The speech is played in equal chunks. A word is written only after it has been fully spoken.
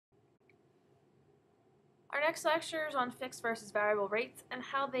Our next lecture is on fixed versus variable rates and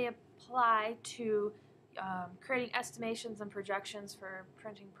how they apply to creating estimations and projections for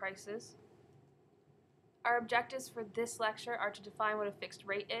printing prices. Our objectives for this lecture are to define what a fixed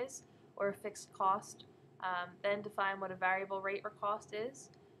rate is, or a fixed cost, then define what a variable rate or cost is.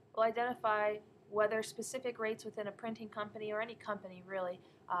 We'll identify whether specific rates within a printing company, or any company really,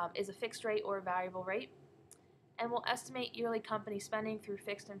 is a fixed rate or a variable rate. And we'll estimate yearly company spending through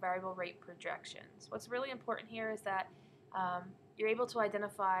fixed and variable rate projections. What's really important here is that you're able to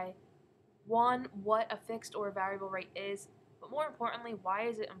identify, one, what a fixed or variable rate is, but more importantly, why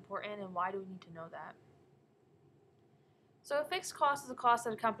is it important and why do we need to know that? So a fixed cost is a cost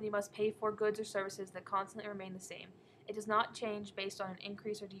that a company must pay for goods or services that constantly remain the same. It does not change based on an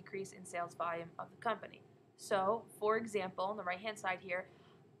increase or decrease in sales volume of the company. So, for example, on the right-hand side here,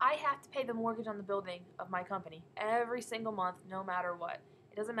 I have to pay the mortgage on the building of my company every single month, no matter what.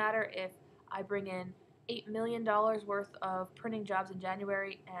 It doesn't matter if I bring in $8 million worth of printing jobs in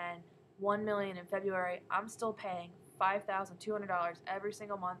January and $1 million in February. I'm still paying $5,200 every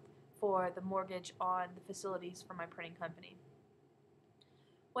single month for the mortgage on the facilities for my printing company.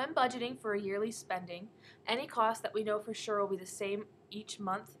 When budgeting for a yearly spending, any cost that we know for sure will be the same each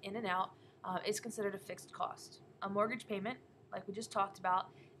month in and out is considered a fixed cost. A mortgage payment, like we just talked about,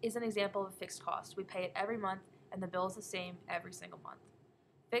 is an example of a fixed cost. We pay it every month and the bill is the same every single month.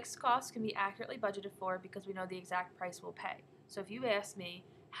 Fixed costs can be accurately budgeted for because we know the exact price we'll pay. So if you ask me,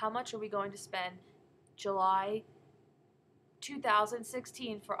 how much are we going to spend July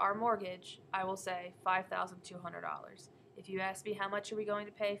 2016 for our mortgage, I will say $5,200. If you ask me how much are we going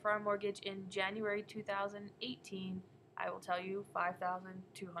to pay for our mortgage in January 2018, I will tell you $5,200.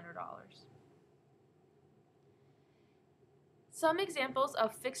 Some examples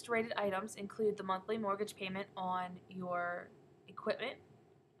of fixed rated items include the monthly mortgage payment on your equipment,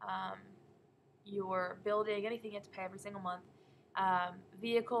 your building, anything you have to pay every single month,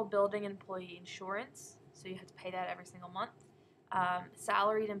 vehicle, building, and employee insurance, so you have to pay that every single month.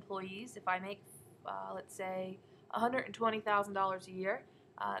 Salaried employees, if I make, let's say, $120,000 a year,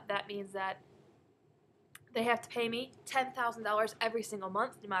 that means that they have to pay me $10,000 every single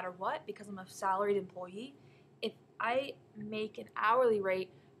month, no matter what, because I'm a salaried employee. If I make an hourly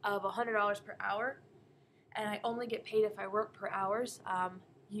rate of $100 per hour, and I only get paid if I work per hours,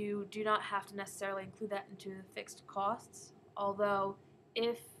 you do not have to necessarily include that into the fixed costs. Although,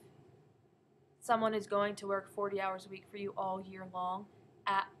 if someone is going to work 40 hours a week for you all year long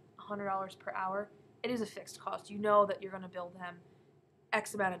at $100 per hour, it is a fixed cost. You know that you're going to bill them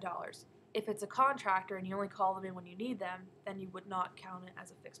X amount of dollars. If it's a contractor and you only call them in when you need them, then you would not count it as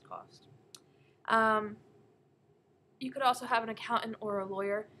a fixed cost. You could also have an accountant or a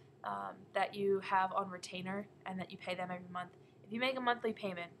lawyer that you have on retainer and that you pay them every month. If you make a monthly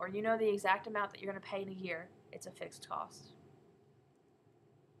payment or you know the exact amount that you're going to pay in a year, it's a fixed cost.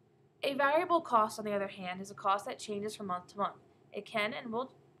 A variable cost, on the other hand, is a cost that changes from month to month. It can and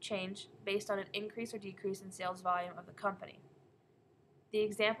will change based on an increase or decrease in sales volume of the company. The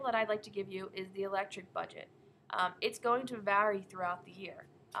example that I'd like to give you is the electric budget. It's going to vary throughout the year.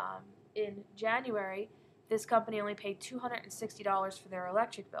 In January, this company only paid $260 for their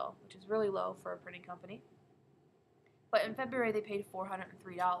electric bill, which is really low for a printing company. But in February, they paid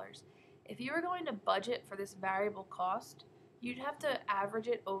 $403. If you were going to budget for this variable cost, you'd have to average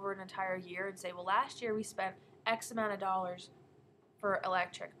it over an entire year and say, well, last year we spent X amount of dollars for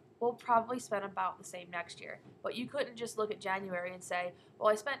electric. We'll probably spend about the same next year. But you couldn't just look at January and say, well,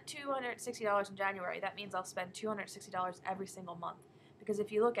 I spent $260 in January. That means I'll spend $260 every single month. Because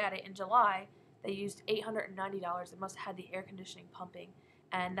if you look at it in July, they used $890. It must have had the air conditioning pumping.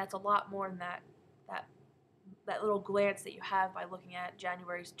 And that's a lot more than that little glance that you have by looking at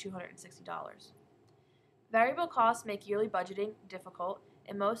January's $260. Variable costs make yearly budgeting difficult.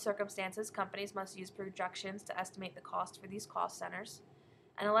 In most circumstances, companies must use projections to estimate the cost for these cost centers.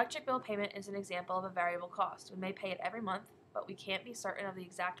 An electric bill payment is an example of a variable cost. We may pay it every month, but we can't be certain of the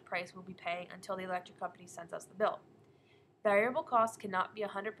exact price we'll be paying until the electric company sends us the bill. Variable costs cannot be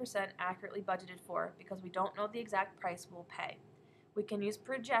 100% accurately budgeted for because we don't know the exact price we'll pay. We can use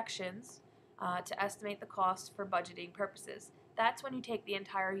projections to estimate the cost for budgeting purposes. That's when you take the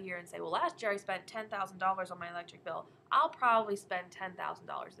entire year and say, well, last year I spent $10,000 on my electric bill. I'll probably spend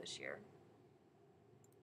 $10,000 this year.